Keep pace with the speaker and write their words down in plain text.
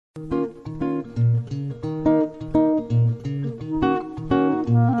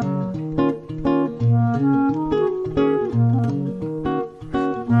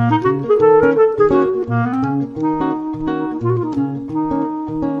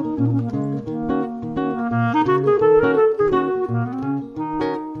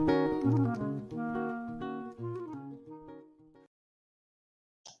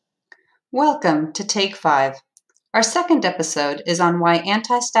Welcome to Take 5. Our second episode is on why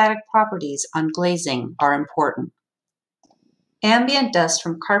anti-static properties on glazing are important. Ambient dust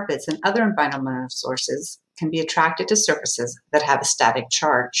from carpets and other environmental sources can be attracted to surfaces that have a static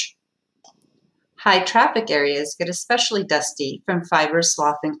charge. High traffic areas get especially dusty from fibers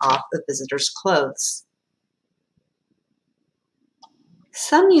sloughing off of visitors' clothes.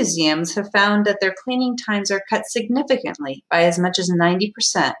 Some museums have found that their cleaning times are cut significantly by as much as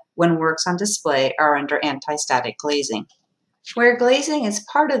 90% when works on display are under anti-static glazing. Where glazing is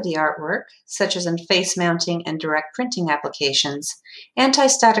part of the artwork, such as in face mounting and direct printing applications,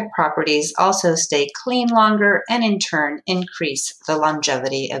 anti-static properties also stay clean longer and in turn increase the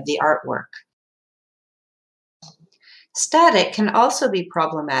longevity of the artwork. Static can also be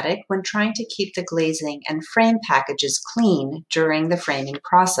problematic when trying to keep the glazing and frame packages clean during the framing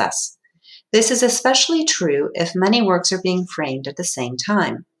process. This is especially true if many works are being framed at the same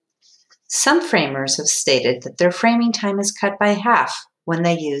time. Some framers have stated that their framing time is cut by half when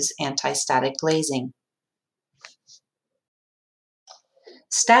they use anti-static glazing.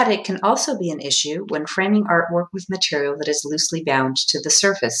 Static can also be an issue when framing artwork with material that is loosely bound to the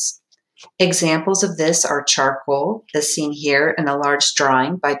surface. Examples of this are charcoal, as seen here in a large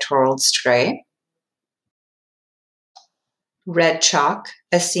drawing by Torald Stray, red chalk,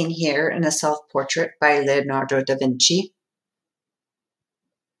 as seen here in a self-portrait by Leonardo da Vinci,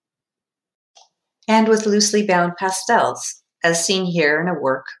 and with loosely bound pastels, as seen here in a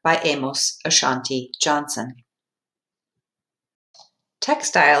work by Amos Ashanti Johnson.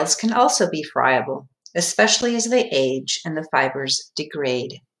 Textiles can also be friable, especially as they age and the fibers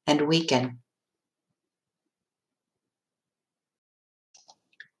degrade and weaken.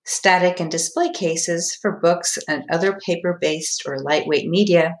 Static and display cases for books and other paper-based or lightweight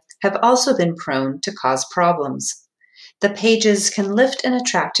media have also been prone to cause problems. The pages can lift and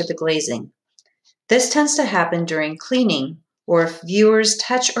attract to the glazing. This tends to happen during cleaning or if viewers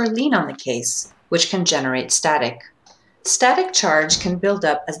touch or lean on the case, which can generate static. Static charge can build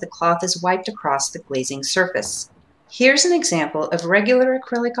up as the cloth is wiped across the glazing surface. Here's an example of regular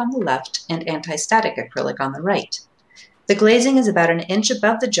acrylic on the left and anti-static acrylic on the right. The glazing is about an inch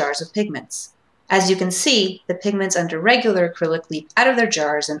above the jars of pigments. As you can see, the pigments under regular acrylic leap out of their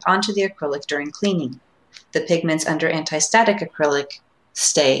jars and onto the acrylic during cleaning. The pigments under anti-static acrylic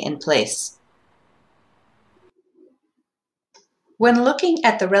stay in place. When looking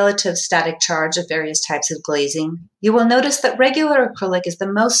at the relative static charge of various types of glazing, you will notice that regular acrylic is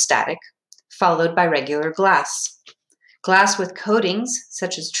the most static, followed by regular glass. Glass with coatings,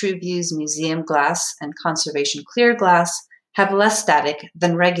 such as Tru Vue's museum glass and conservation clear glass, have less static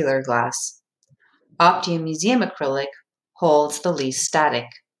than regular glass. Optium museum acrylic holds the least static.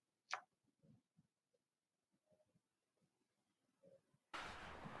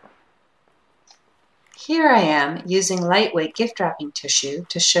 Here I am using lightweight gift wrapping tissue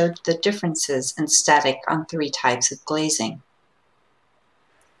to show the differences in static on three types of glazing.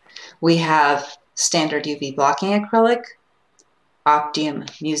 We have standard UV blocking acrylic, Optium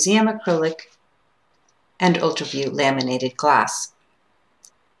museum acrylic, and Ultra Vue laminated glass.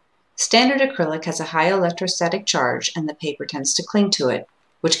 Standard acrylic has a high electrostatic charge and the paper tends to cling to it,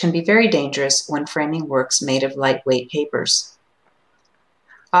 which can be very dangerous when framing works made of lightweight papers.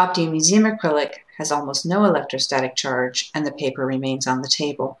 Optium museum acrylic has almost no electrostatic charge and the paper remains on the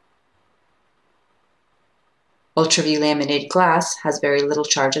table. Ultra Vue laminated glass has very little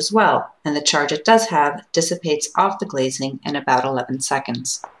charge as well, and the charge it does have dissipates off the glazing in about 11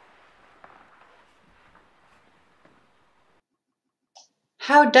 seconds.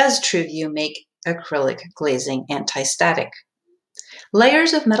 How does Tru Vue make acrylic glazing anti-static?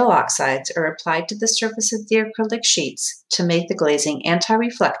 Layers of metal oxides are applied to the surface of the acrylic sheets to make the glazing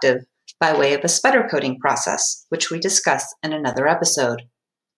anti-reflective by way of a sputter-coating process, which we discussed in another episode.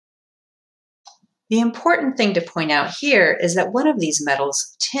 The important thing to point out here is that one of these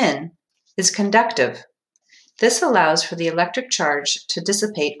metals, tin, is conductive. This allows for the electric charge to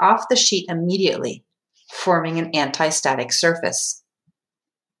dissipate off the sheet immediately, forming an anti-static surface.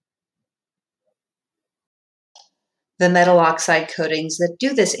 The metal oxide coatings that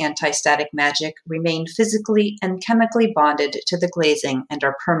do this anti-static magic remain physically and chemically bonded to the glazing and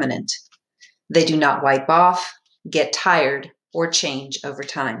are permanent. They do not wipe off, get tired, or change over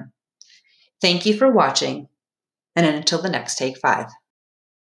time. Thank you for watching, and until the next Take 5.